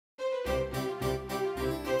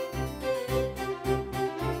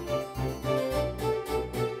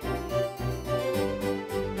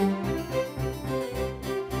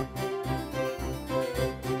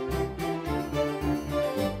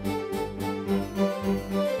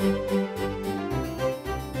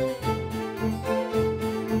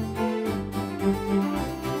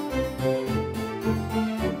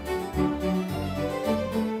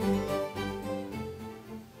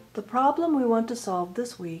want to solve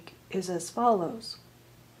this week is as follows.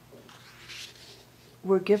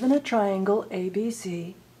 We're given a triangle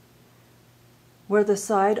ABC where the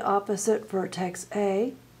side opposite vertex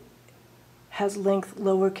A has length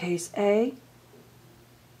lowercase a,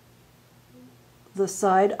 the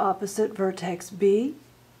side opposite vertex B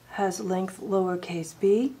has length lowercase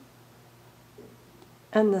b,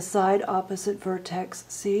 and the side opposite vertex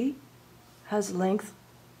C has length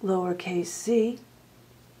lowercase c.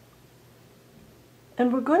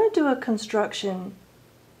 And we're going to do a construction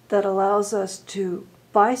that allows us to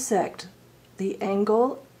bisect the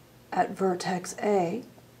angle at vertex A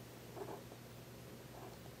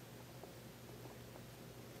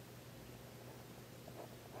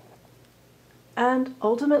and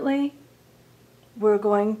ultimately we're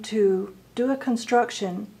going to do a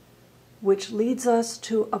construction which leads us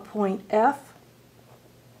to a point F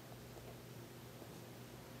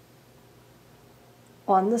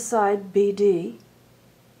on the side BD,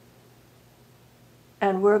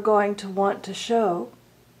 and we're going to want to show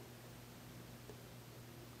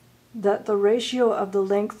that the ratio of the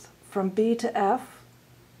length from B to F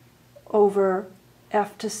over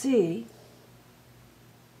F to C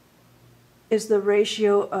is the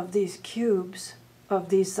ratio of these cubes of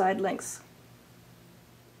these side lengths.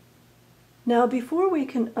 Now, before we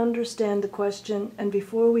can understand the question and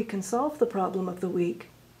before we can solve the problem of the week,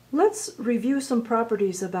 let's review some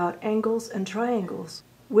properties about angles and triangles,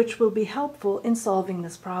 which will be helpful in solving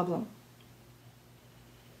this problem.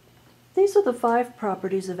 These are the 5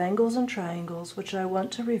 properties of angles and triangles which I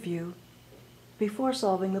want to review before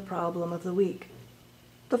solving the problem of the week.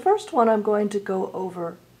 The first one I'm going to go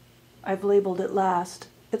over, I've labeled it last.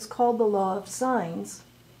 It's called the law of sines.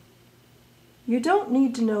 You don't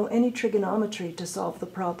need to know any trigonometry to solve the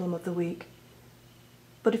problem of the week,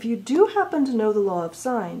 but if you do happen to know the law of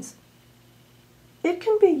sines, it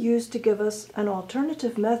can be used to give us an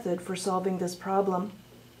alternative method for solving this problem.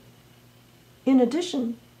 In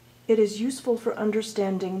addition, it is useful for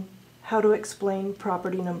understanding how to explain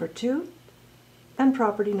property number 2 and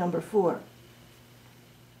property number 4.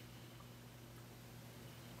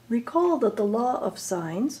 Recall that the law of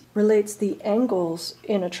sines relates the angles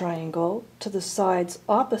in a triangle to the sides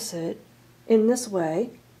opposite in this way.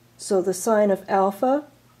 So the sine of alpha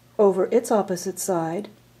over its opposite side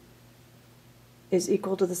is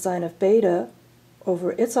equal to the sine of beta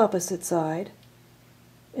over its opposite side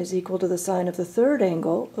is equal to the sine of the third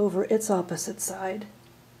angle over its opposite side.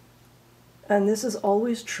 And this is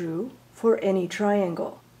always true for any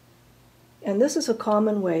triangle. And this is a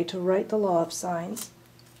common way to write the law of sines.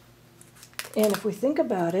 And if we think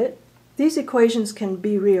about it, these equations can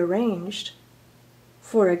be rearranged.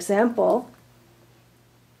 For example,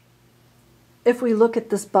 if we look at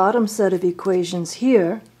this bottom set of equations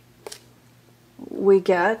here, we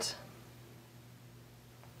get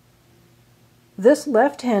this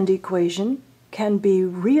left-hand equation can be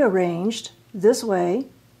rearranged this way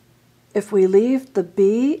if we leave the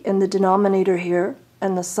b in the denominator here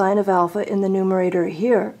and the sine of alpha in the numerator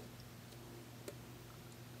here,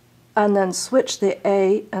 and then switch the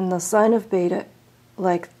a and the sine of beta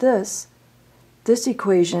like this. This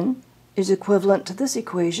equation is equivalent to this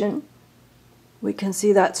equation. We can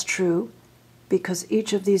see that's true because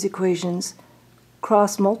each of these equations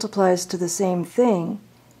cross multiplies to the same thing.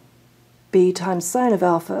 B times sine of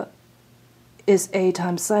alpha is a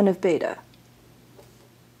times sine of beta.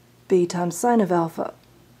 B times sine of alpha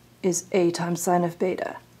is a times sine of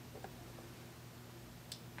beta.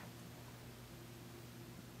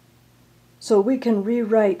 So we can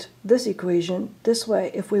rewrite this equation this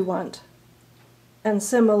way if we want. And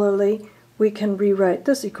similarly, we can rewrite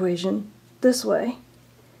this equation this way.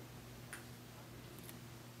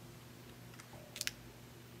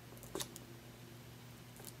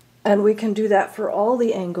 And we can do that for all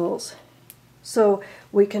the angles. So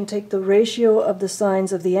we can take the ratio of the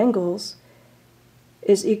sines of the angles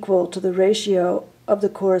is equal to the ratio of the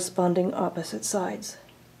corresponding opposite sides.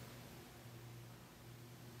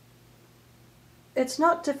 It's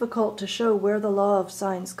not difficult to show where the law of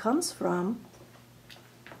sines comes from.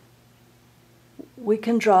 We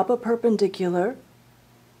can drop a perpendicular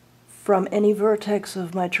from any vertex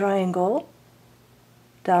of my triangle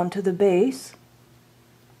down to the base,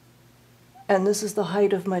 and this is the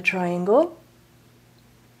height of my triangle.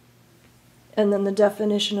 And then the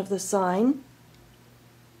definition of the sine,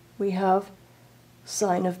 we have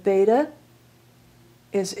sine of beta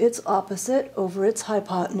is its opposite over its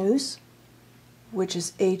hypotenuse, which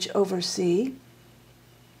is h over c.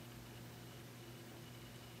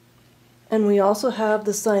 And we also have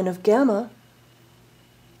the sine of gamma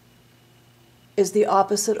is the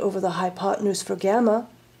opposite over the hypotenuse for gamma,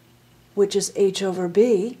 which is h over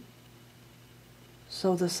b,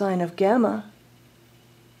 so the sine of gamma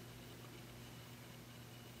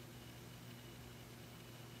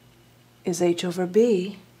is h over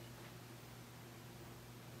b.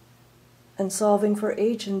 And solving for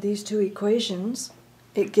h in these two equations,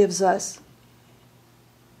 it gives us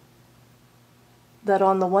that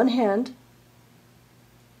on the one hand,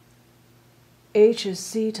 h is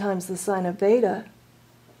c times the sine of beta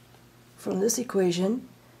from this equation,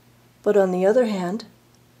 but on the other hand,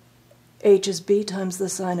 h is b times the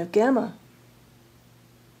sine of gamma.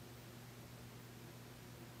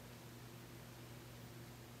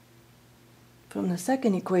 From the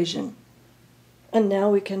second equation. And now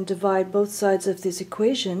we can divide both sides of this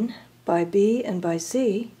equation by b and by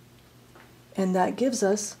c, and that gives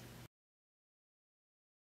us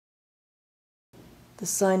the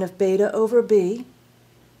sine of beta over b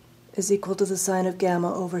is equal to the sine of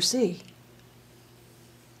gamma over c.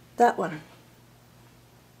 That one.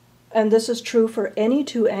 And this is true for any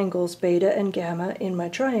two angles, beta and gamma, in my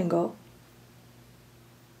triangle.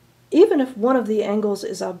 Even if one of the angles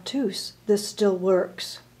is obtuse, this still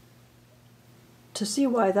works. To see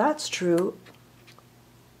why that's true,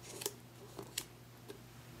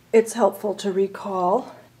 it's helpful to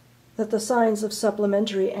recall that the sines of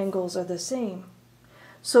supplementary angles are the same.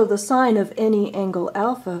 So the sine of any angle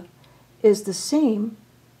alpha is the same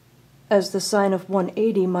as the sine of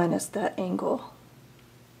 180 minus that angle.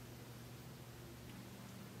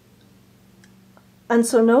 And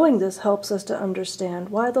so knowing this helps us to understand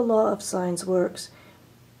why the law of sines works,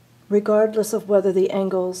 regardless of whether the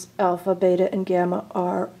angles alpha, beta, and gamma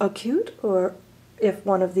are acute or if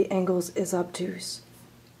one of the angles is obtuse.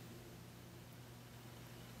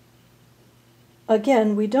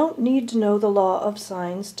 Again, we don't need to know the law of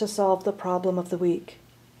sines to solve the problem of the week,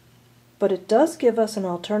 but it does give us an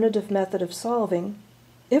alternative method of solving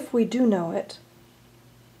if we do know it.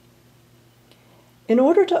 In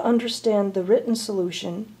order to understand the written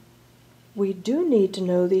solution, we do need to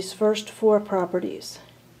know these first four properties.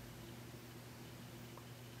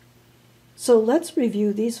 So let's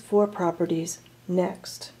review these four properties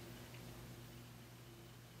next.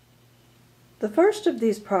 The first of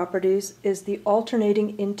these properties is the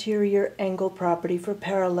alternating interior angle property for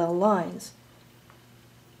parallel lines.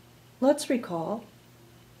 Let's recall,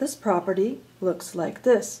 this property looks like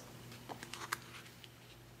this.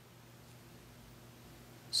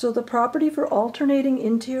 So the property for alternating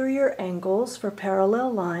interior angles for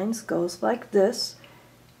parallel lines goes like this.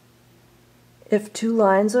 If two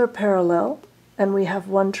lines are parallel and we have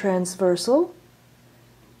one transversal,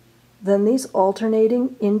 then these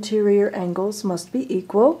alternating interior angles must be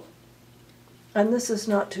equal. And this is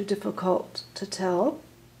not too difficult to tell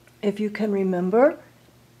if you can remember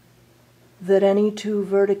that any two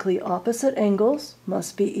vertically opposite angles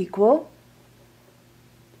must be equal.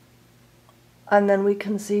 And then we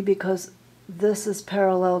can see, because this is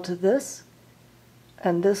parallel to this,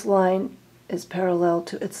 and this line is parallel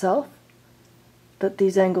to itself, that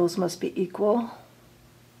these angles must be equal.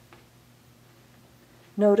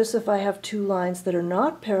 Notice if I have two lines that are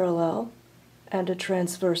not parallel and a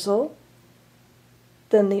transversal,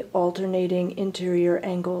 then the alternating interior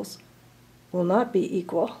angles will not be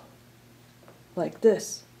equal, like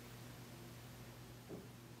this.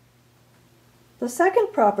 The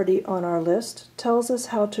second property on our list tells us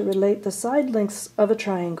how to relate the side lengths of a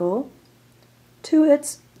triangle to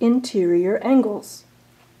its interior angles,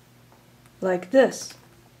 like this.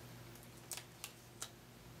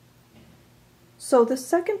 So the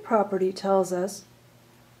second property tells us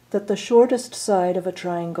that the shortest side of a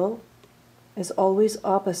triangle is always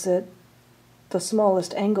opposite the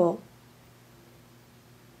smallest angle,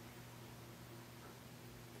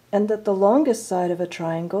 and that the longest side of a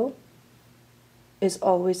triangle is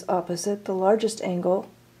always opposite the largest angle.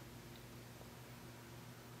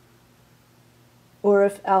 Or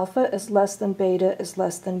if alpha is less than beta is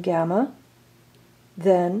less than gamma,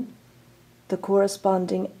 then the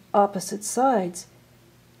corresponding opposite sides,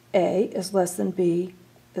 A is less than B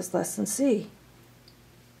is less than C.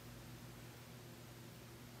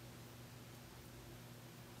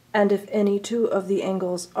 And if any two of the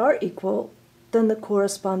angles are equal, then the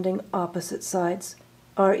corresponding opposite sides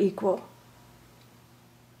are equal.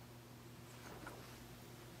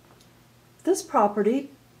 This property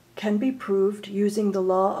can be proved using the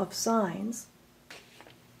law of sines.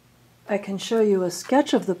 I can show you a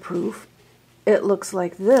sketch of the proof. It looks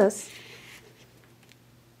like this.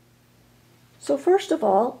 So first of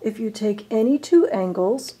all, if you take any two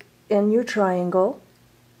angles in your triangle,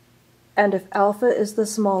 and if alpha is the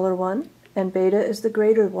smaller one and beta is the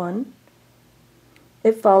greater one,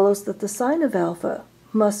 it follows that the sine of alpha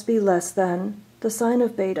must be less than the sine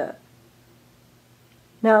of beta.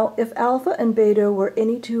 Now, if alpha and beta were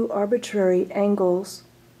any two arbitrary angles,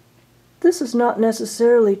 this is not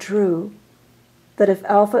necessarily true, that if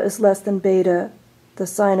alpha is less than beta, the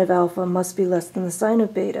sine of alpha must be less than the sine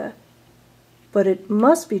of beta. But it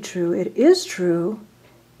must be true, it is true,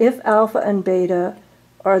 if alpha and beta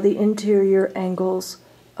are the interior angles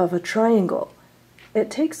of a triangle. It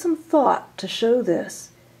takes some thought to show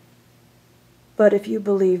this, but if you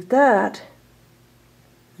believe that,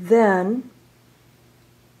 then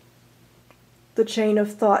the chain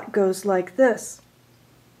of thought goes like this.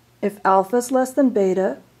 If alpha is less than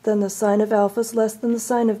beta, then the sine of alpha is less than the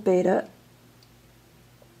sine of beta.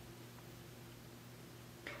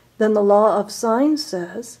 Then the law of sine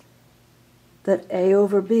says that A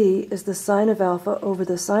over B is the sine of alpha over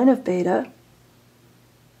the sine of beta.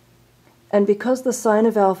 And because the sine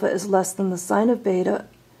of alpha is less than the sine of beta,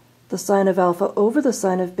 the sine of alpha over the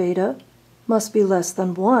sine of beta must be less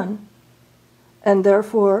than 1. And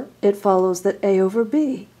therefore, it follows that A over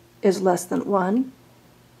B is less than 1,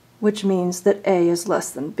 which means that A is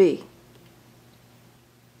less than B.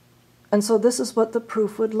 And so this is what the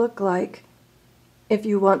proof would look like if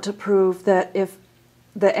you want to prove that if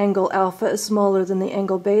the angle alpha is smaller than the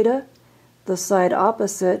angle beta, the side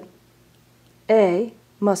opposite, A,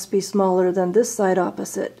 must be smaller than this side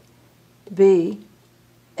opposite, B,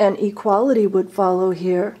 and equality would follow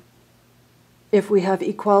here if we have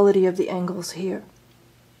equality of the angles here.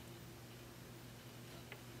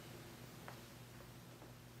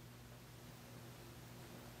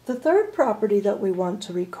 The third property that we want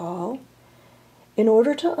to recall, in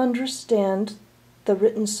order to understand the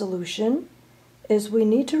written solution, is we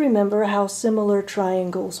need to remember how similar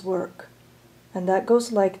triangles work. And that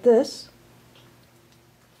goes like this.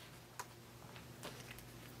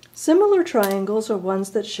 Similar triangles are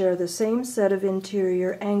ones that share the same set of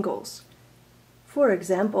interior angles. For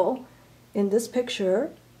example, in this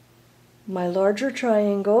picture, my larger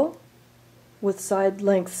triangle with side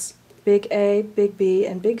lengths big A, big B,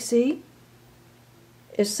 and big C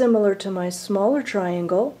is similar to my smaller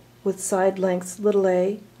triangle with side lengths little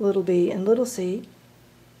a, little b, and little c,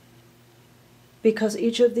 because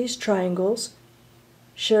each of these triangles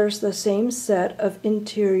shares the same set of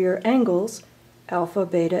interior angles, alpha,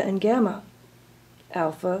 beta, and gamma.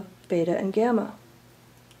 Alpha, beta, and gamma.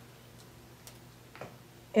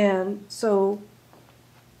 And so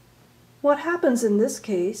what happens in this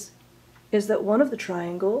case is that one of the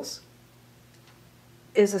triangles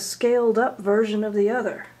is a scaled up version of the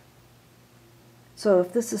other. So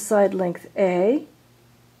if this is side length A,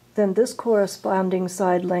 then this corresponding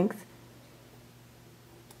side length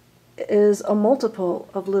is a multiple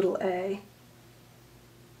of little a.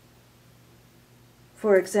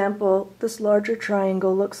 For example, this larger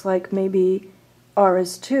triangle looks like maybe R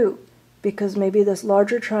is 2, because maybe this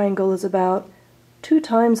larger triangle is about 2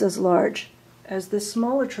 times as large as this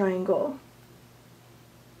smaller triangle.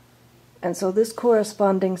 And so this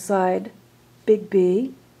corresponding side, big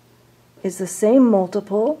B, is the same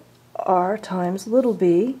multiple, R times little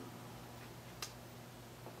b,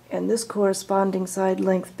 and this corresponding side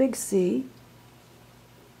length, big C,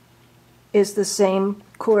 is the same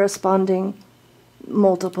corresponding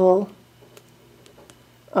multiple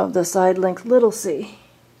of the side length, little c.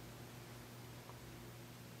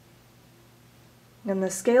 And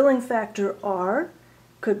the scaling factor R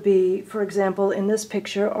could be, for example, in this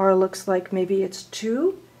picture, R looks like maybe it's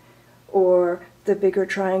 2, or the bigger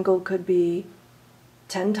triangle could be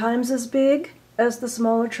 10 times as big as the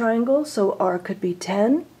smaller triangle, so R could be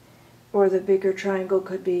 10, or the bigger triangle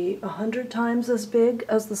could be 100 times as big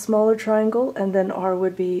as the smaller triangle, and then R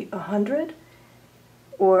would be 100,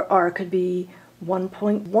 or R could be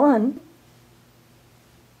 1.1,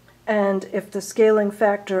 and if the scaling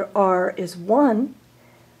factor R is 1,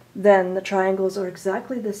 then the triangles are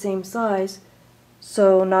exactly the same size,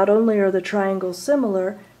 so not only are the triangles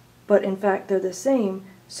similar, but in fact they're the same,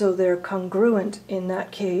 so they're congruent in that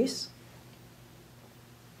case.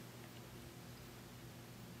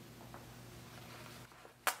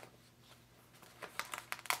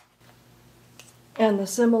 And the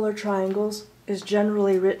similar triangles is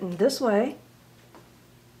generally written this way.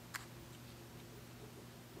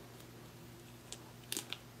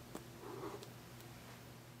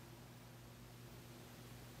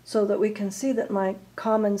 So that we can see that my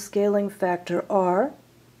common scaling factor R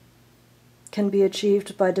can be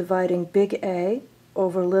achieved by dividing big A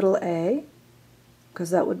over little a, because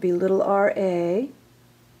that would be little RA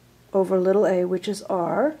over little a, which is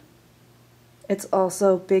R. It's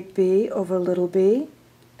also big B over little b,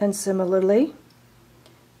 and similarly,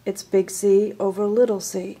 it's big C over little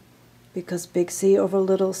c. because big C over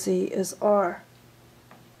little c is r.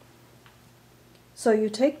 So you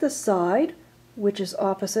take the side, which is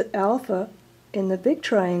opposite alpha, in the big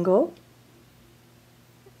triangle,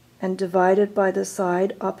 and divide it by the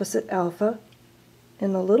side opposite alpha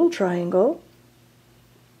in the little triangle,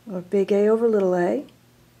 or big A over little a,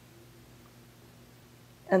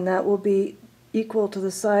 and that will be equal to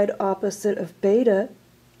the side opposite of beta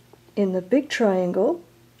in the big triangle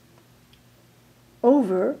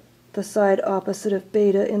over the side opposite of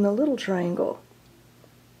beta in the little triangle.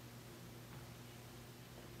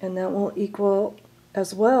 And that will equal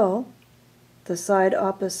as well the side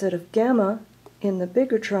opposite of gamma in the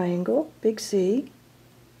bigger triangle, big C,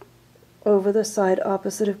 over the side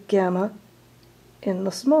opposite of gamma in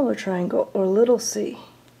the smaller triangle, or little c.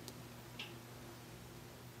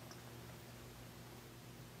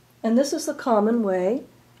 And this is the common way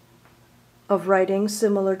of writing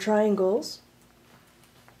similar triangles.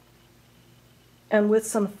 And with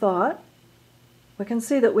some thought, we can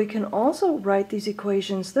see that we can also write these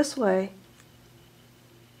equations this way.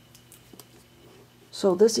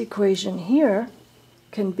 So this equation here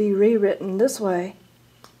can be rewritten this way.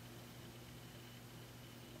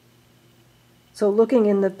 So looking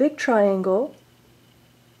in the big triangle,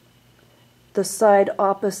 the side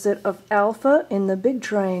opposite of alpha in the big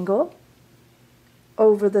triangle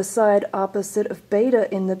over the side opposite of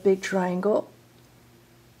beta in the big triangle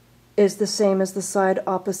is the same as the side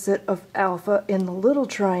opposite of alpha in the little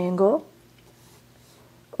triangle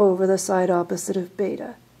over the side opposite of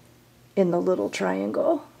beta in the little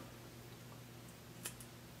triangle.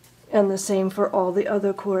 And the same for all the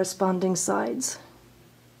other corresponding sides.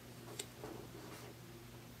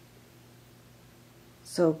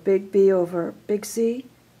 So big B over big C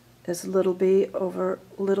is little b over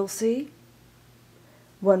little c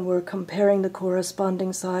when we're comparing the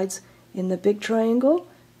corresponding sides in the big triangle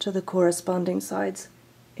to the corresponding sides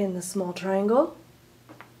in the small triangle.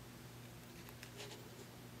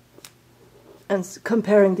 And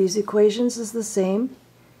comparing these equations is the same.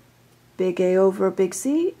 Big A over big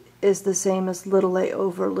C is the same as little a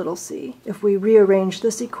over little c. If we rearrange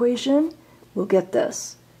this equation, we'll get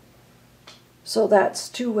this. So that's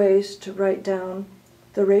two ways to write down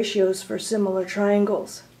the ratios for similar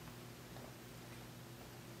triangles.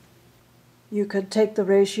 You could take the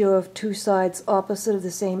ratio of two sides opposite of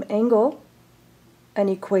the same angle and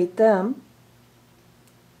equate them.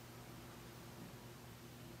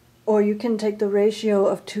 Or you can take the ratio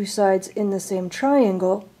of two sides in the same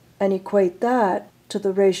triangle and equate that to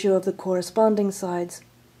the ratio of the corresponding sides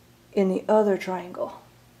in the other triangle.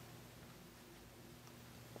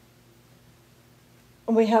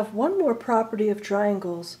 We have one more property of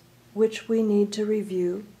triangles which we need to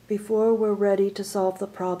review before we're ready to solve the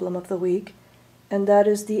problem of the week, and that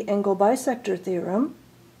is the angle bisector theorem,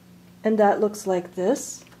 and that looks like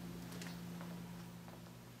this.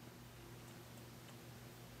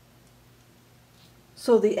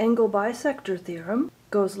 So the angle bisector theorem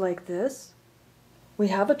goes like this. We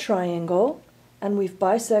have a triangle, and we've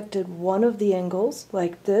bisected one of the angles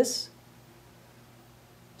like this,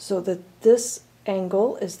 so that this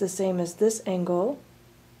angle is the same as this angle,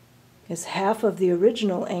 is half of the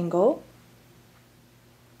original angle.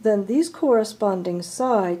 Then these corresponding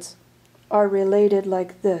sides are related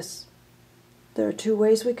like this. There are two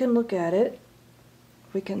ways we can look at it.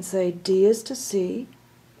 We can say D is to C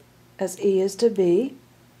as E is to B.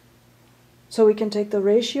 So we can take the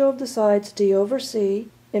ratio of the sides D over C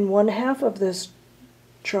in one half of this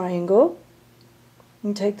triangle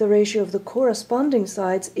and take the ratio of the corresponding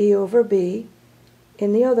sides E over B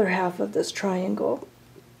in the other half of this triangle,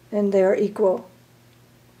 and they are equal.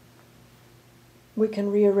 We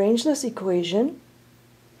can rearrange this equation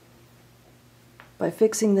by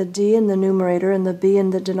fixing the D in the numerator and the B in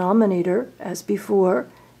the denominator as before,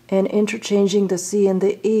 and interchanging the C and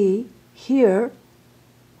the E here,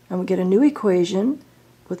 and we get a new equation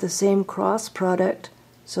with the same cross product.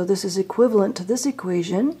 So this is equivalent to this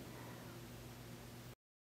equation.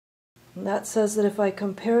 And that says that if I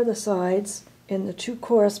compare the sides in the two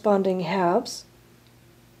corresponding halves,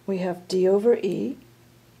 we have D over E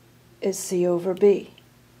is C over B,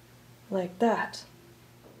 like that.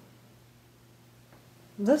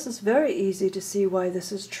 This is very easy to see why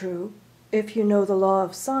this is true if you know the law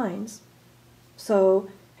of sines. So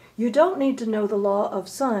you don't need to know the law of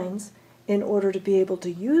sines in order to be able to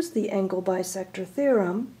use the angle bisector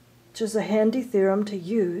theorem, which is a handy theorem to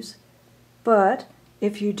use, but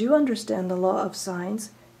if you do understand the law of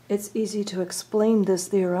sines, it's easy to explain this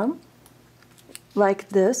theorem like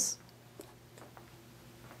this.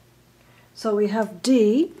 So we have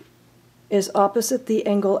D is opposite the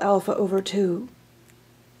angle alpha over 2.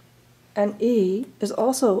 and E is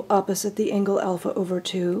also opposite the angle alpha over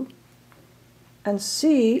 2, and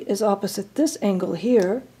C is opposite this angle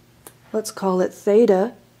here. Let's call it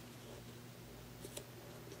theta.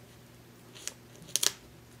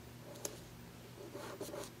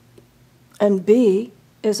 And B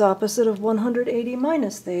is opposite of 180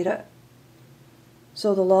 minus theta.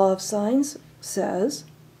 So the law of sines says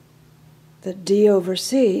that D over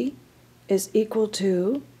C is equal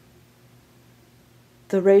to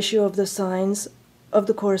the ratio of the sines of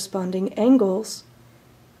the corresponding angles.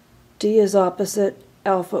 D is opposite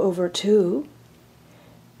alpha over 2,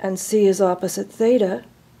 and C is opposite theta.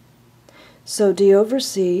 So D over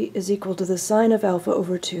C is equal to the sine of alpha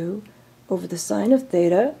over 2 over the sine of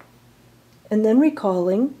theta, and then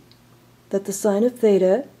recalling that the sine of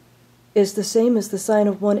theta is the same as the sine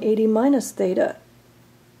of 180 minus theta.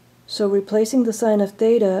 So replacing the sine of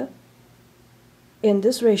theta in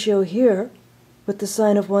this ratio here with the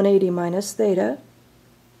sine of 180 minus theta,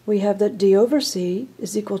 we have that D over C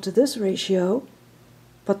is equal to this ratio,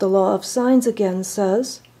 but the law of sines again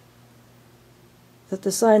says that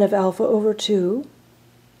the sine of alpha over 2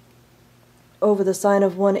 over the sine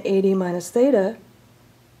of 180 minus theta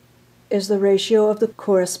is the ratio of the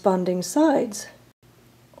corresponding sides,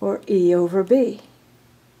 or E over B,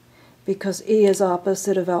 because E is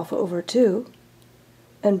opposite of alpha over 2,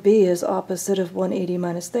 and B is opposite of 180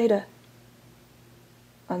 minus theta.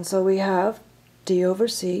 And so we have D over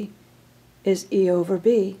C is E over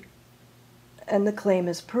B, and the claim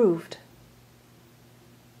is proved.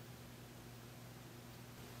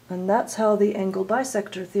 And that's how the angle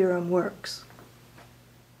bisector theorem works.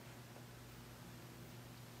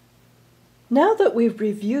 Now that we've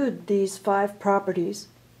reviewed these 5 properties,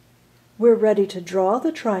 we're ready to draw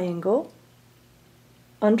the triangle,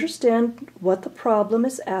 understand what the problem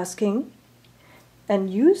is asking,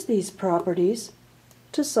 and use these properties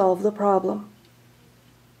to solve the problem.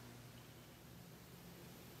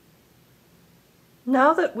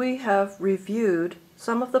 Now that we have reviewed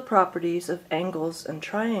some of the properties of angles and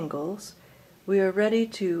triangles, we are ready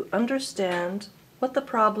to understand what the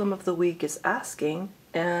problem of the week is asking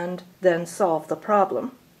and then solve the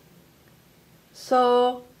problem.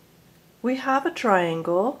 So we have a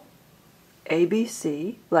triangle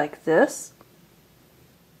ABC like this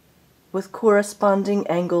with corresponding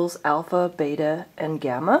angles alpha, beta, and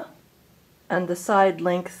gamma, and the side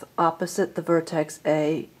length opposite the vertex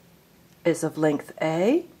A is of length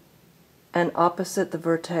A, and opposite the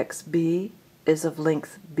vertex B is of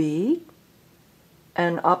length B,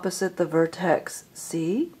 and opposite the vertex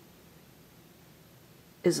C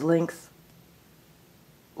is length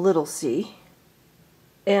little c.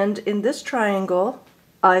 And in this triangle,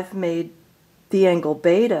 I've made the angle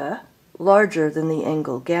beta larger than the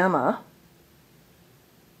angle gamma.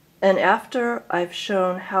 And after I've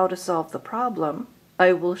shown how to solve the problem,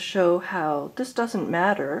 I will show how this doesn't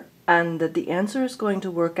matter and that the answer is going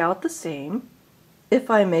to work out the same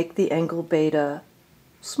if I make the angle beta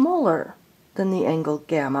smaller than the angle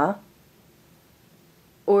gamma,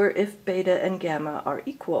 or if beta and gamma are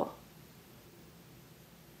equal.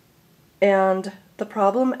 And the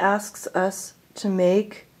problem asks us to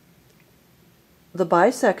make the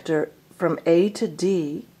bisector from A to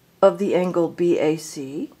D of the angle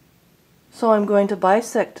BAC. So I'm going to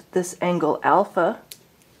bisect this angle alpha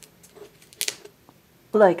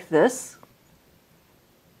like this.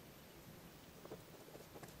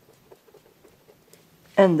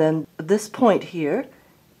 And then this point here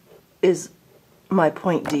is my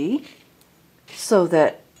point D, so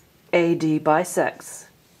that AD bisects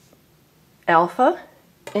alpha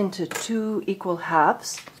into 2 equal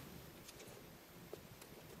halves,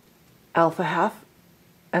 alpha half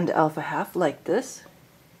and alpha half like this.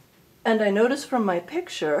 And I notice from my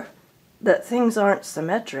picture that things aren't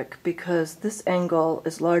symmetric because this angle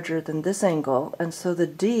is larger than this angle, and so the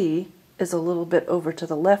D is a little bit over to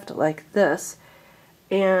the left like this.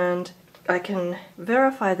 And I can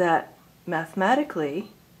verify that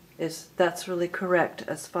mathematically that's really correct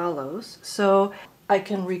as follows. So I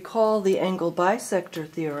can recall the angle bisector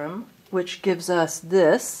theorem, which gives us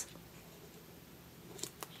this,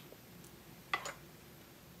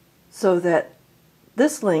 so that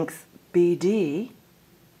this length BD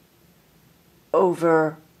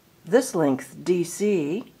over this length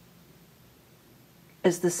DC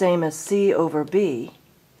is the same as C over B,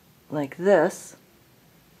 like this.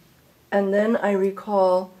 And then I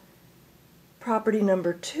recall property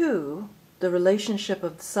number 2, the relationship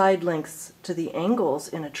of the side lengths to the angles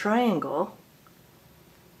in a triangle.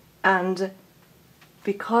 And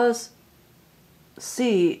because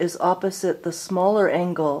C is opposite the smaller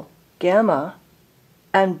angle gamma,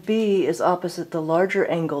 and B is opposite the larger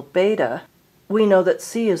angle beta, we know that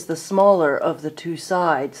C is the smaller of the two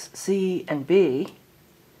sides, C and B.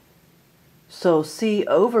 So C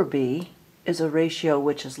over B is a ratio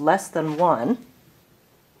which is less than 1,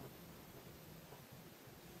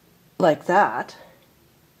 like that.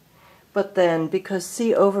 But then because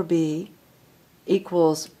C over B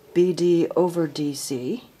equals BD over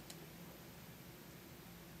DC,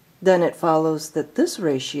 then it follows that this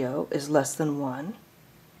ratio is less than 1,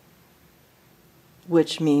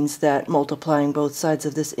 which means that multiplying both sides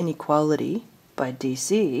of this inequality by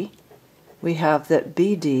DC, we have that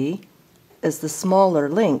BD is the smaller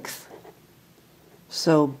length.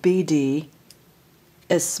 So BD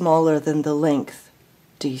is smaller than the length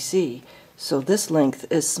DC. So this length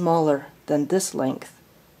is smaller than this length,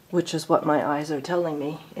 which is what my eyes are telling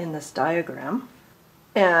me in this diagram.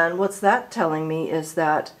 And what's that telling me is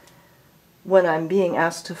that when I'm being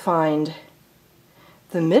asked to find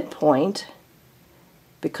the midpoint,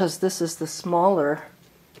 because this is the smaller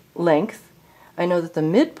length, I know that the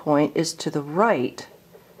midpoint is to the right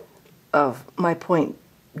of my point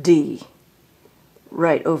D,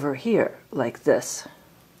 right over here, like this.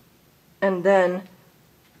 And then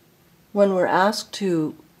when we're asked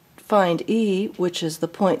to find E, which is the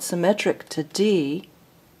point symmetric to D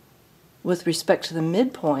with respect to the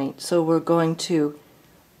midpoint, so we're going to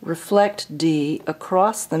reflect D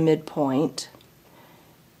across the midpoint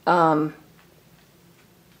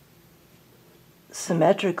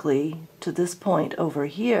symmetrically to this point over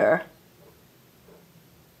here,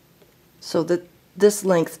 so that this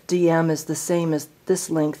length dm is the same as this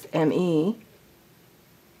length me,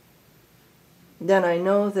 then I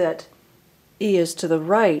know that E is to the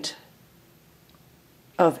right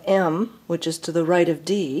of M, which is to the right of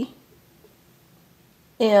D,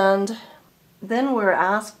 and then we're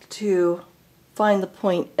asked to find the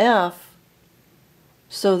point F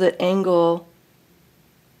so that angle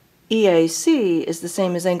EAC is the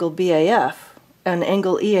same as angle BAF, and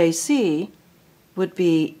angle EAC would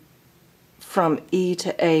be from E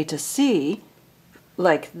to A to C,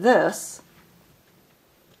 like this.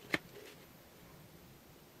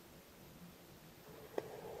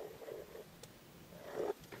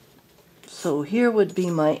 So here would be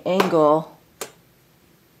my angle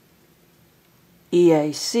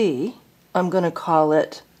EAC. I'm going to call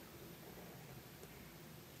it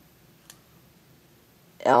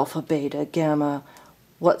alpha, beta, gamma,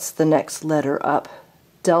 what's the next letter up?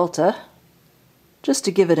 Delta. Just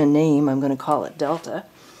to give it a name, I'm going to call it delta.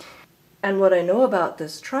 And what I know about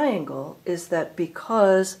this triangle is that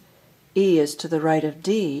because E is to the right of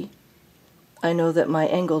D, I know that my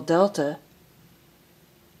angle delta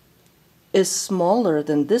is smaller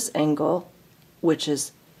than this angle, which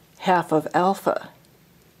is half of alpha.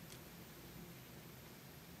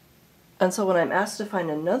 And so when I'm asked to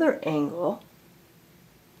find another angle,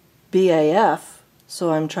 BAF,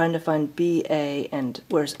 so I'm trying to find BA and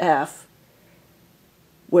where's F,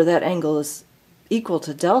 where that angle is equal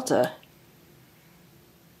to delta,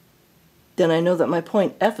 then I know that my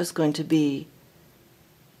point F is going to be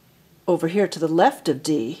over here to the left of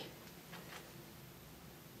D,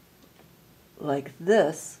 like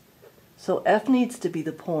this. So F needs to be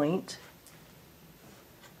the point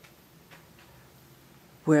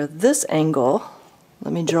where this angle,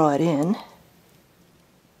 let me draw it in,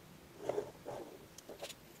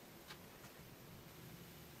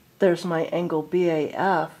 there's my angle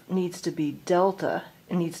BAF, needs to be delta.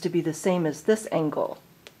 It needs to be the same as this angle.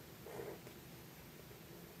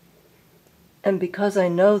 And because I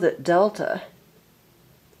know that delta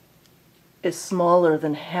is smaller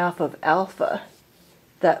than half of alpha,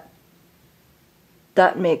 that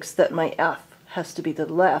makes that my F has to be the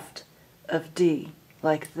left of D,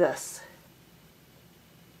 like this.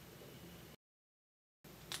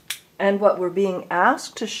 And what we're being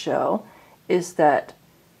asked to show is that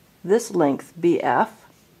this length BF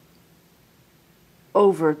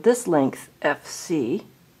over this length FC,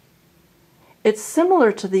 it's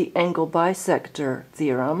similar to the angle bisector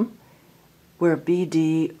theorem, where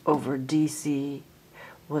BD over DC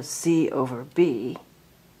was C over B,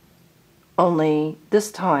 only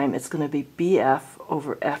this time it's going to be BF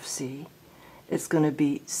over FC. It's going to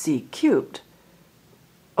be C cubed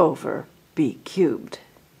over B cubed.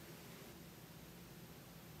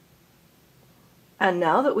 And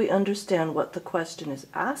now that we understand what the question is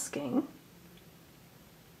asking,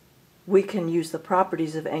 we can use the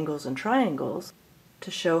properties of angles and triangles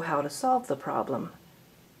to show how to solve the problem,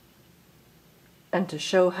 and to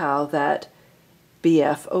show how that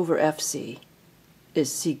BF over FC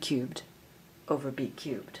is C cubed over B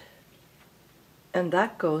cubed. And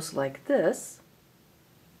that goes like this.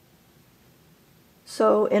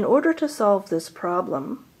 So in order to solve this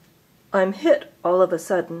problem, I'm hit all of a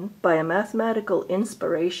sudden by a mathematical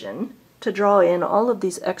inspiration to draw in all of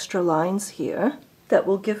these extra lines here that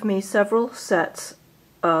will give me several sets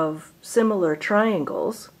of similar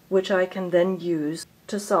triangles, which I can then use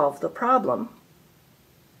to solve the problem.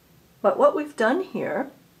 But what we've done here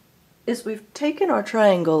is we've taken our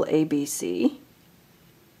triangle ABC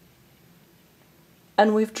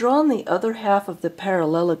and we've drawn the other half of the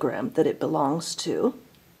parallelogram that it belongs to.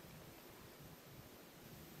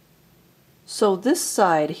 So this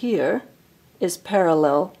side here is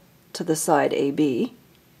parallel to the side AB,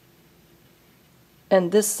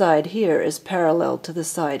 and this side here is parallel to the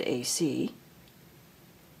side AC.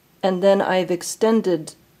 And then I've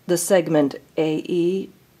extended the segment AE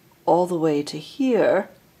all the way to here,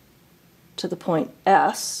 to the point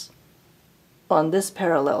S on this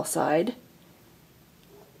parallel side,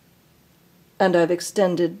 and I've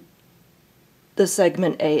extended the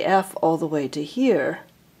segment AF all the way to here,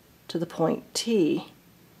 to the point T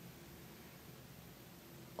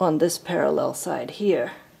on this parallel side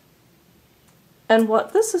here. And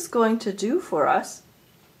what this is going to do for us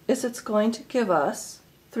is it's going to give us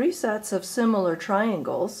 3 sets of similar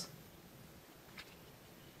triangles,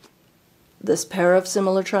 this pair of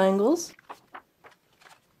similar triangles,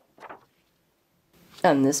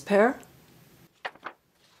 and this pair,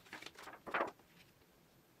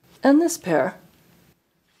 and this pair,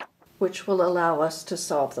 which will allow us to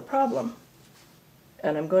solve the problem.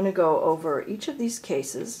 And I'm going to go over each of these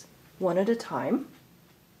cases one at a time.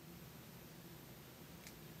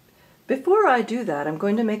 Before I do that, I'm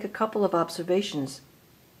going to make a couple of observations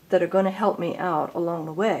that are going to help me out along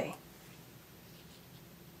the way.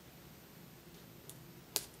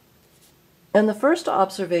 And the first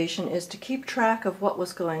observation is to keep track of what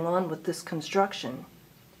was going on with this construction.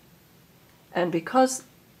 And because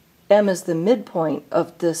M is the midpoint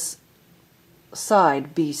of this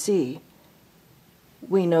side BC,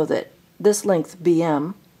 we know that this length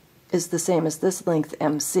BM is the same as this length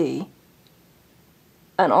MC.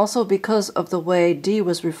 And also because of the way D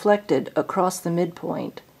was reflected across the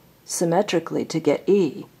midpoint symmetrically to get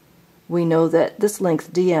E, we know that this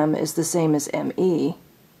length DM is the same as ME.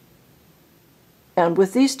 And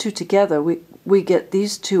with these two together, we get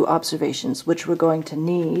these two observations, which we're going to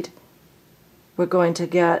need. We're going to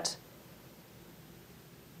get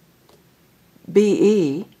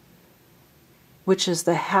BE, which is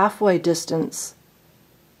the halfway distance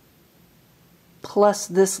plus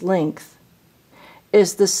this length,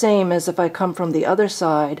 is the same as if I come from the other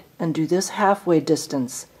side and do this halfway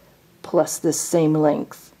distance plus this same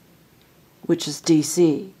length, which is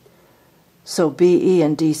DC. So BE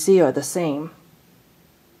and DC are the same.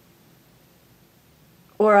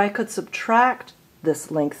 Or I could subtract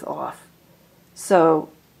this length off. So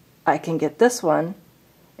I can get this one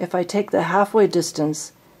if I take the halfway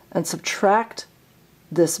distance and subtract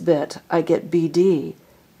this bit. I get BD,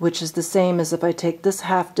 which is the same as if I take this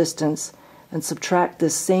half distance and subtract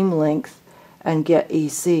this same length and get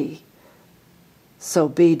EC. So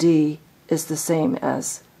BD is the same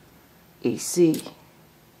as EC.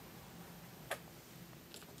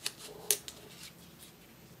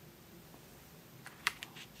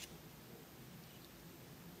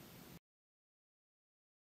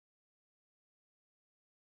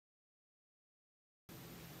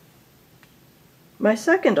 My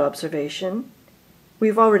second observation,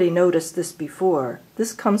 we've already noticed this before.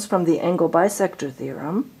 This comes from the angle bisector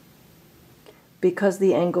theorem. Because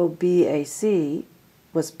the angle BAC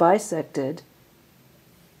was bisected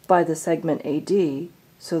by the segment AD,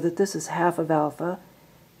 so that this is half of alpha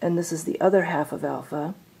and this is the other half of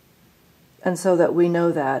alpha, and so that we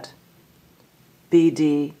know that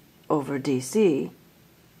BD over DC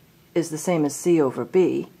is the same as C over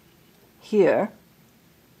B here.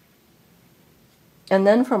 And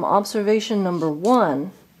then from observation number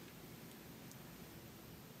 1,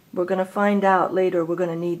 we're going to find out later we're going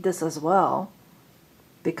to need this as well,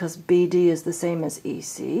 because BD is the same as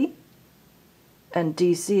EC, and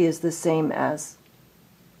DC is the same as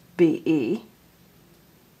BE.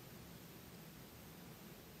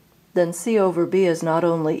 Then C over B is not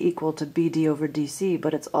only equal to BD over DC,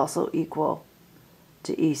 but it's also equal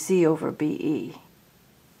to EC over BE.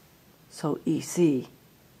 So EC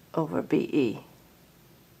over BE.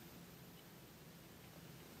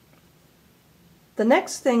 The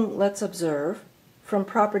next thing let's observe from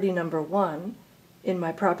property number 1 in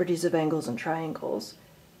my properties of angles and triangles,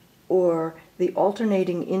 or the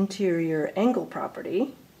alternating interior angle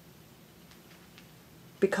property,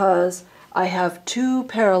 because I have 2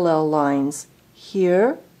 parallel lines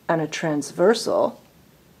here and a transversal,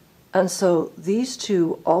 And so these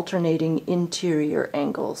two alternating interior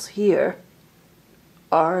angles here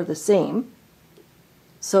are the same.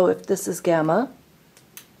 So if this is gamma,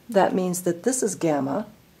 that means that this is gamma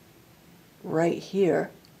right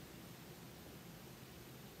here.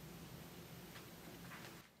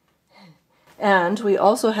 And we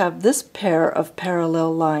also have this pair of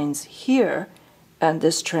parallel lines here and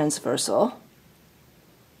this transversal.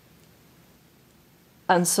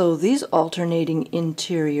 And so these alternating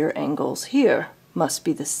interior angles here must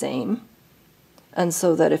be the same. And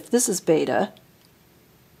so that if this is beta,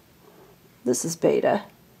 this is beta.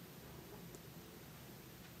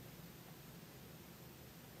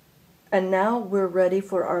 And now we're ready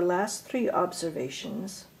for our last three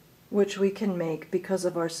observations, which we can make because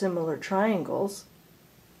of our similar triangles.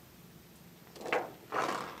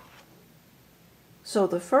 So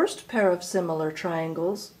the first pair of similar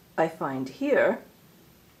triangles I find here,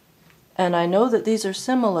 and I know that these are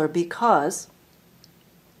similar because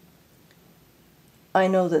I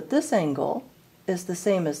know that this angle is the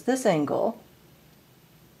same as this angle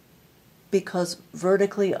because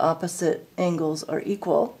vertically opposite angles are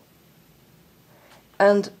equal.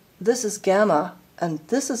 And this is gamma, and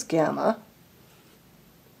this is gamma.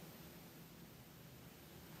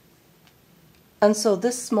 And so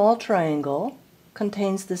this small triangle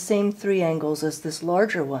contains the same three angles as this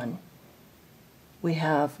larger one. We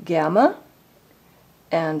have gamma,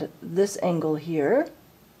 and this angle here,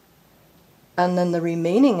 and then the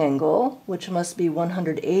remaining angle, which must be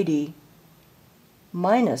 180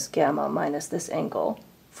 minus gamma minus this angle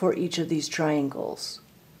for each of these triangles.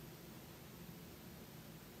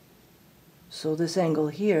 So this angle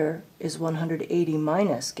here is 180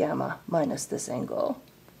 minus gamma minus this angle,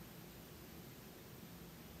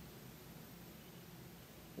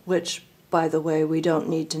 which, by the way, we don't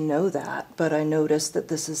need to know that, but I notice that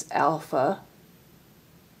this is alpha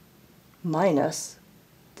minus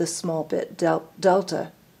this small bit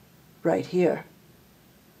delta right here.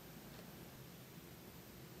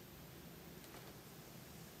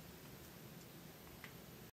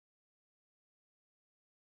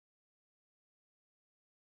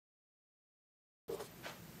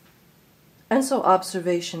 And so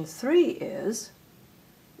observation 3 is,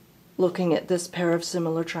 looking at this pair of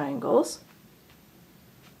similar triangles,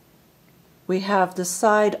 we have the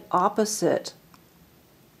side opposite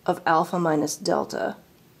of alpha minus delta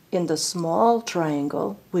in the small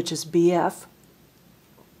triangle, which is BF,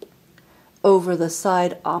 over the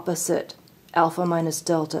side opposite alpha minus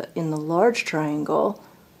delta in the large triangle,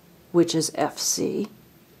 which is FC.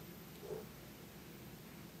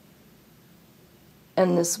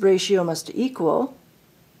 And this ratio must equal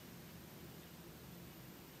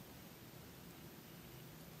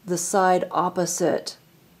the side opposite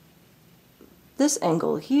this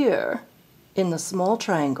angle here in the small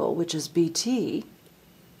triangle, which is BT,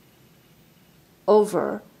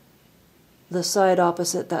 over the side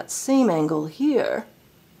opposite that same angle here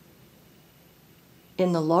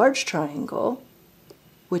in the large triangle,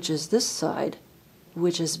 which is this side,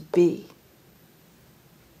 which is B.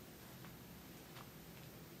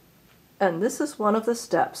 And this is one of the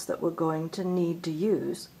steps that we're going to need to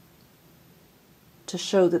use to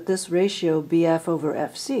show that this ratio BF over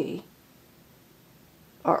FC,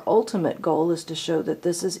 our ultimate goal is to show that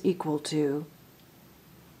this is equal to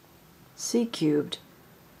C cubed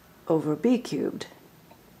over B cubed.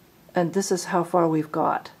 And this is how far we've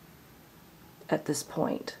got at this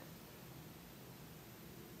point.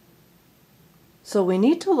 So we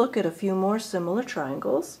need to look at a few more similar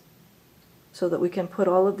triangles so that we can put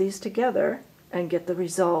all of these together and get the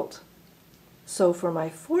result. So for my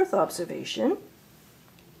fourth observation,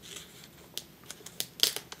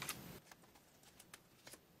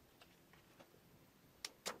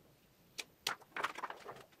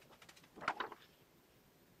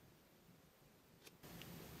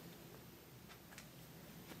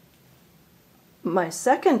 my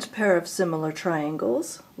second pair of similar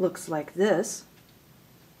triangles looks like this.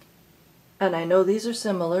 And I know these are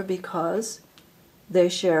similar because they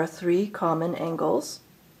share three common angles.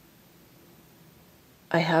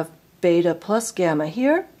 I have beta plus gamma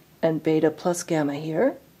here and beta plus gamma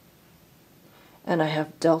here. And I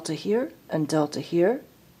have delta here and delta here.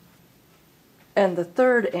 And the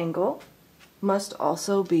third angle must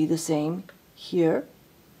also be the same here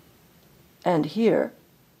and here.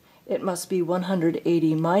 It must be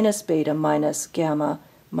 180 minus beta minus gamma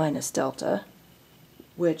minus delta,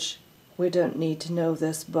 which we don't need to know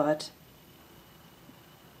this, but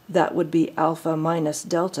that would be alpha minus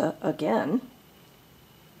delta again,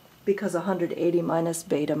 because 180 minus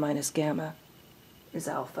beta minus gamma is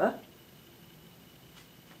alpha.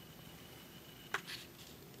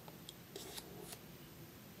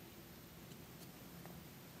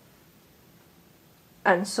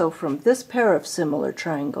 And so from this pair of similar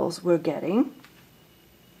triangles we're getting,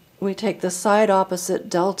 we take the side opposite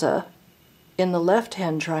delta in the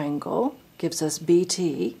left-hand triangle, gives us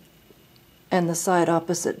BT, and the side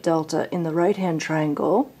opposite delta in the right-hand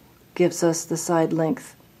triangle gives us the side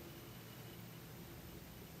length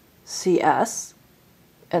CS,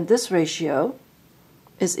 and this ratio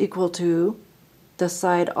is equal to the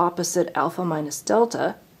side opposite alpha minus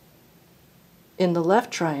delta in the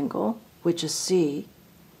left triangle, which is C,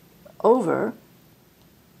 over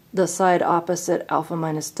the side opposite alpha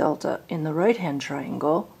minus delta in the right-hand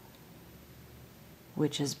triangle,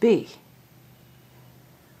 which is B.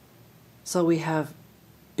 So we have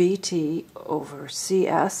BT over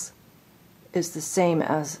CS is the same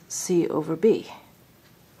as C over B.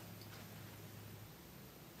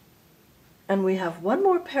 And we have one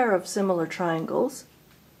more pair of similar triangles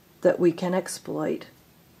that we can exploit,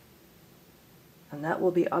 and that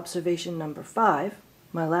will be observation number 5,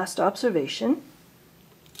 my last observation.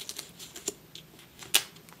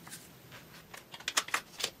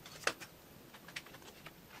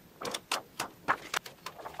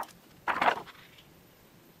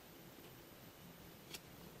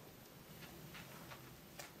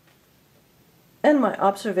 And my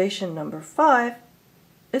observation number 5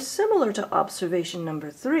 is similar to observation number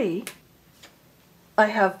 3. I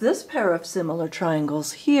have this pair of similar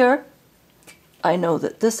triangles here. I know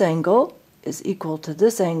that this angle is equal to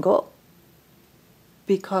this angle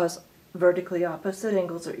because vertically opposite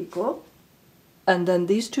angles are equal. And then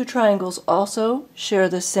these two triangles also share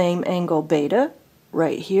the same angle beta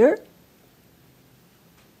right here.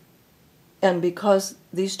 And because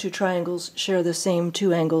these two triangles share the same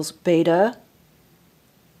two angles beta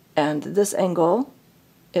and this angle,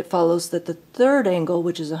 it follows that the third angle,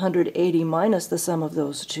 which is 180 minus the sum of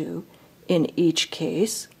those two in each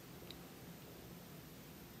case,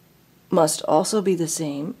 must also be the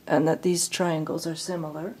same, and that these triangles are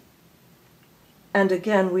similar. And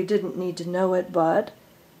again, we didn't need to know it, but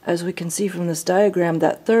as we can see from this diagram,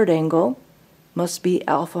 that third angle must be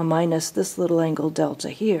alpha minus this little angle delta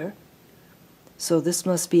here. So this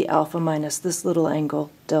must be alpha minus this little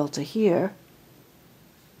angle delta here.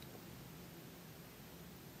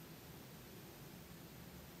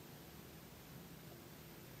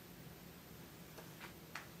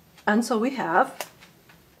 And so we have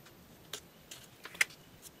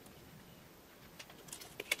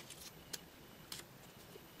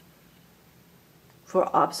for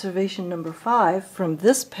observation number 5 from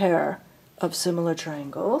this pair of similar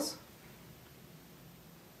triangles,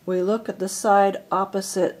 we look at the side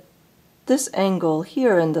opposite this angle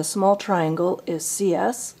here in the small triangle is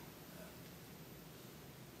CS,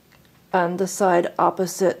 and the side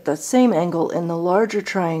opposite the same angle in the larger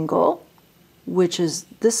triangle, which is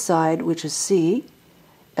this side, which is C,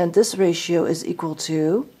 and this ratio is equal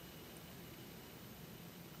to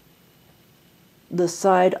the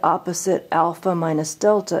side opposite alpha minus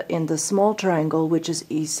delta in the small triangle, which is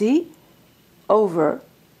EC, over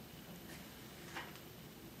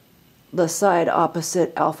the side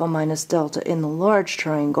opposite alpha minus delta in the large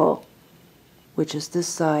triangle, which is this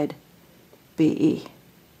side, BE.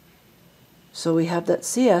 So we have that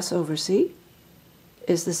CS over C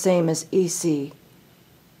is the same as EC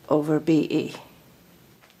over BE.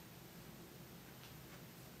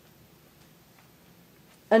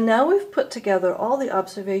 And now we've put together all the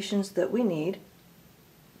observations that we need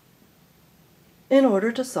in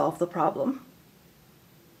order to solve the problem.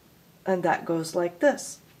 And that goes like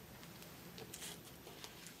this.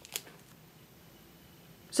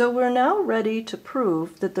 So we're now ready to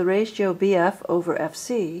prove that the ratio BF over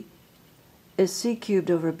FC is C cubed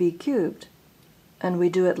over B cubed. And we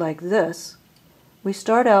do it like this. We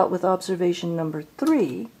start out with observation number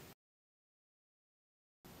 3,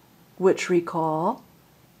 which, recall,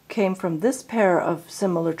 came from this pair of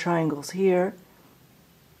similar triangles here.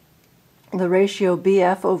 The ratio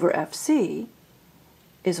BF over FC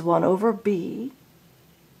is 1 over B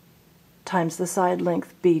times the side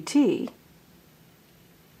length BT.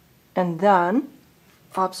 And then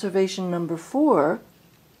observation number 4,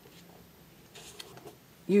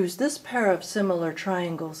 use this pair of similar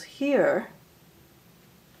triangles here,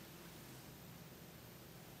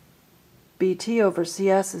 BT over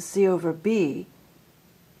CS is C over B,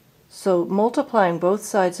 so multiplying both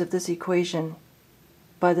sides of this equation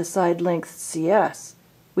by the side length CS,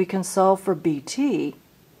 we can solve for BT,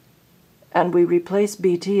 and we replace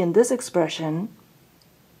BT in this expression.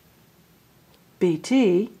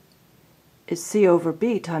 BT is C over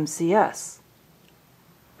B times CS,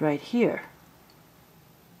 right here.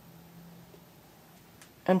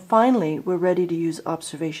 And finally, we're ready to use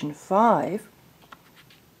observation 5,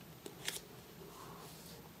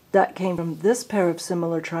 That came from this pair of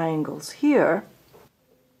similar triangles here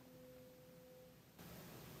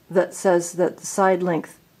that says that the side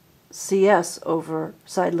length CS over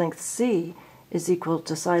side length C is equal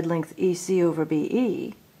to side length EC over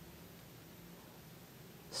BE.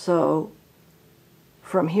 So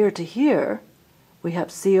from here to here, we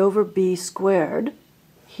have C over B squared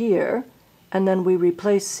here, and then we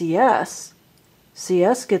replace CS.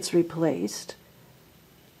 CS gets replaced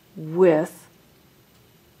with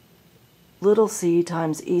little c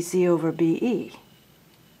times EC over BE,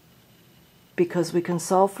 because we can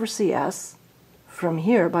solve for CS from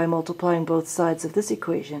here by multiplying both sides of this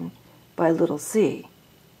equation by little c.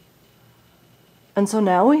 And so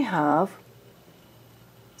now we have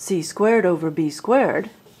c squared over b squared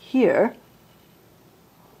here,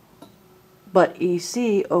 but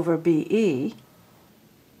EC over BE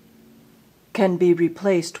can be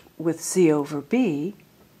replaced with c over b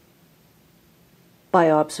by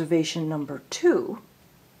observation number 2.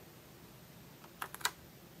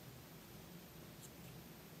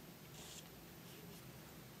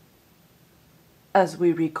 As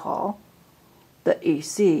we recall, that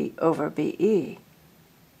EC over BE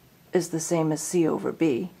is the same as c over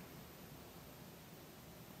b.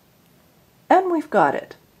 And we've got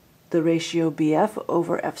it. The ratio BF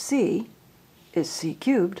over FC is c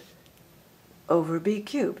cubed over b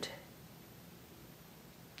cubed.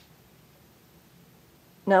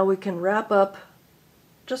 Now we can wrap up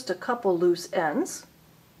just a couple loose ends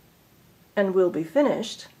and we'll be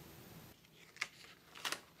finished.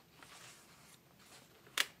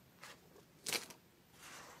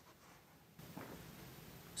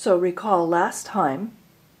 So recall last time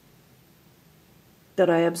that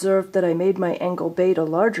I observed that I made my angle beta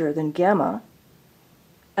larger than gamma,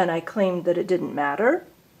 and I claimed that it didn't matter,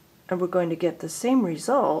 and we're going to get the same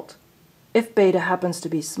result if beta happens to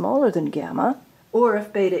be smaller than gamma, or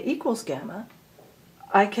if beta equals gamma.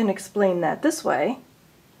 I can explain that this way.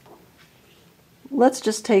 Let's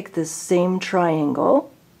just take this same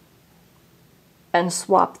triangle and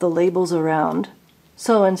swap the labels around.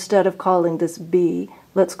 So instead of calling this B,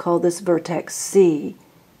 let's call this vertex C,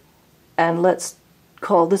 and let's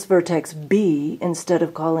call this vertex B instead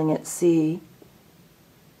of calling it C.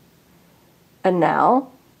 And now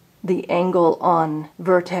the angle on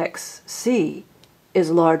vertex C is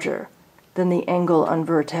larger than the angle on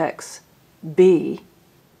vertex B.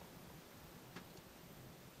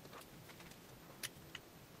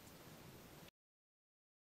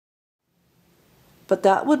 But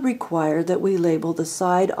that would require that we label the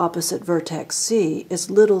side opposite vertex C as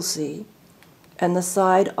little c, and the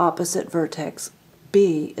side opposite vertex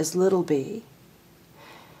B is little b.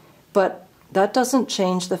 But that doesn't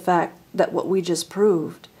change the fact that what we just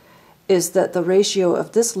proved is that the ratio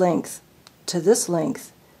of this length to this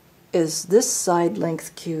length is this side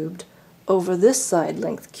length cubed over this side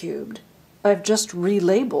length cubed. I've just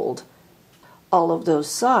relabeled all of those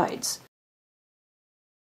sides.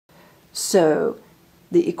 So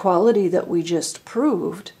the equality that we just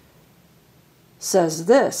proved says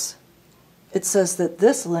this. It says that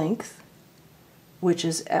this length, which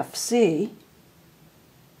is FC,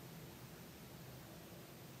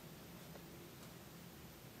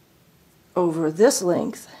 over this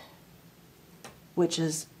length, which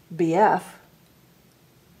is BF,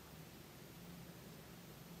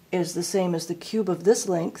 is the same as the cube of this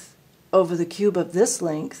length over the cube of this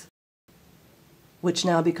length, which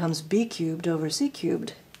now becomes b cubed over c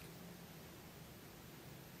cubed.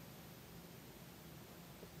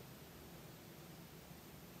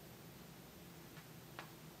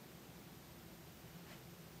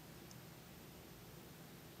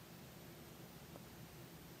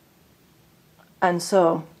 And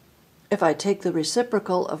so, if I take the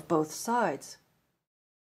reciprocal of both sides,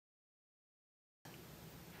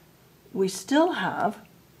 we still have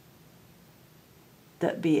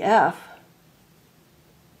that BF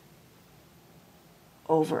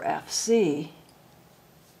over FC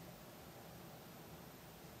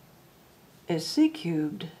is c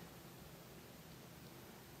cubed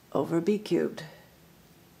over b cubed.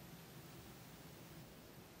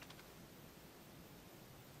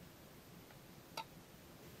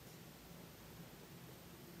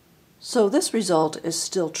 So this result is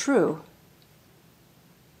still true.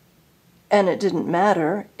 And it didn't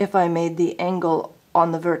matter if I made the angle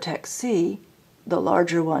on the vertex C the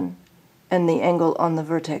larger one, and the angle on the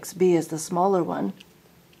vertex B is the smaller one.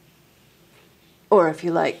 Or if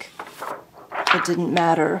you like, it didn't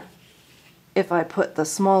matter if I put the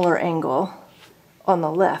smaller angle on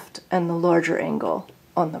the left and the larger angle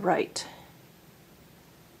on the right.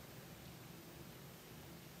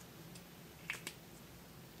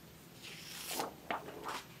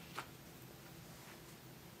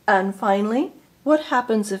 And finally, what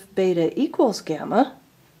happens if beta equals gamma?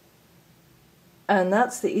 And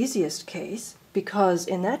that's the easiest case, because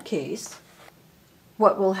in that case,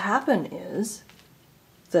 what will happen is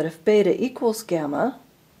that if beta equals gamma,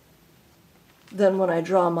 then when I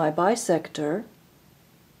draw my bisector,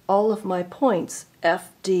 all of my points,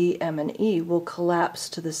 F, D, M, and E, will collapse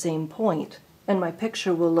to the same point, and my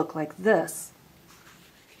picture will look like this.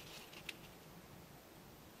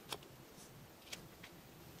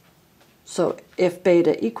 So if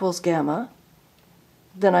beta equals gamma,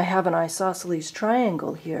 then I have an isosceles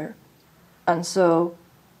triangle here, and so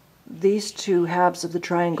these two halves of the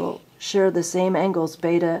triangle share the same angles,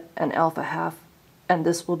 beta and alpha half, and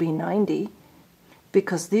this will be 90,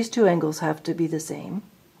 because these two angles have to be the same,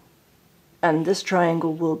 and this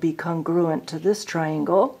triangle will be congruent to this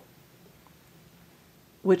triangle,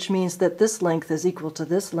 which means that this length is equal to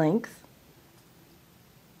this length,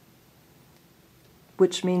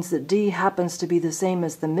 which means that D happens to be the same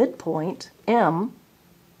as the midpoint, M,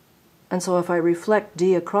 and so if I reflect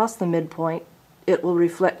D across the midpoint, it will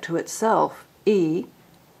reflect to itself, E,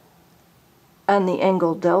 and the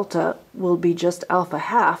angle delta will be just alpha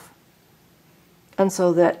half, and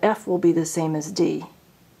so that F will be the same as D.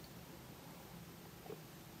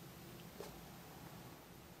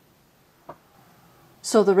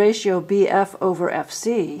 So the ratio BF over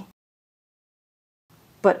FC,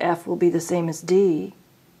 but F will be the same as D,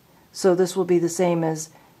 so this will be the same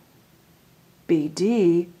as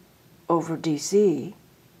BD over DC,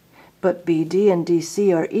 but BD and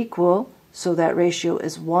DC are equal, so that ratio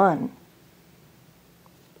is 1.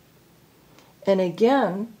 And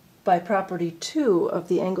again, by property 2 of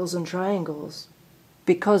the angles and triangles,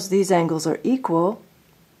 because these angles are equal,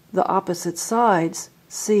 the opposite sides,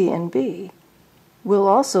 C and B, will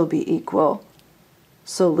also be equal,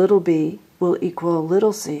 so little b will equal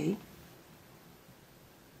little c,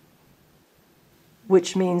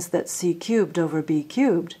 which means that c cubed over b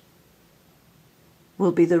cubed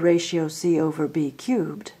will be the ratio c over b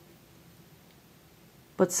cubed.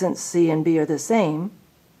 But since c and b are the same,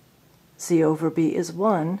 c over b is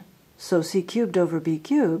 1, so c cubed over b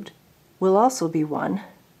cubed will also be 1.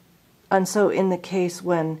 And so in the case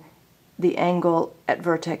when the angle at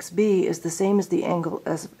vertex B is the same as the angle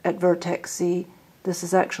at vertex C, this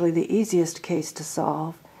is actually the easiest case to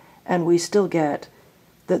solve, and we still get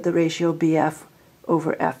that the ratio BF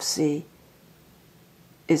over FC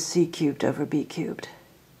is C cubed over B cubed,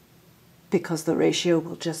 because the ratio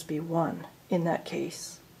will just be 1 in that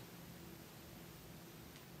case.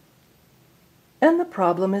 And the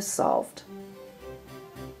problem is solved.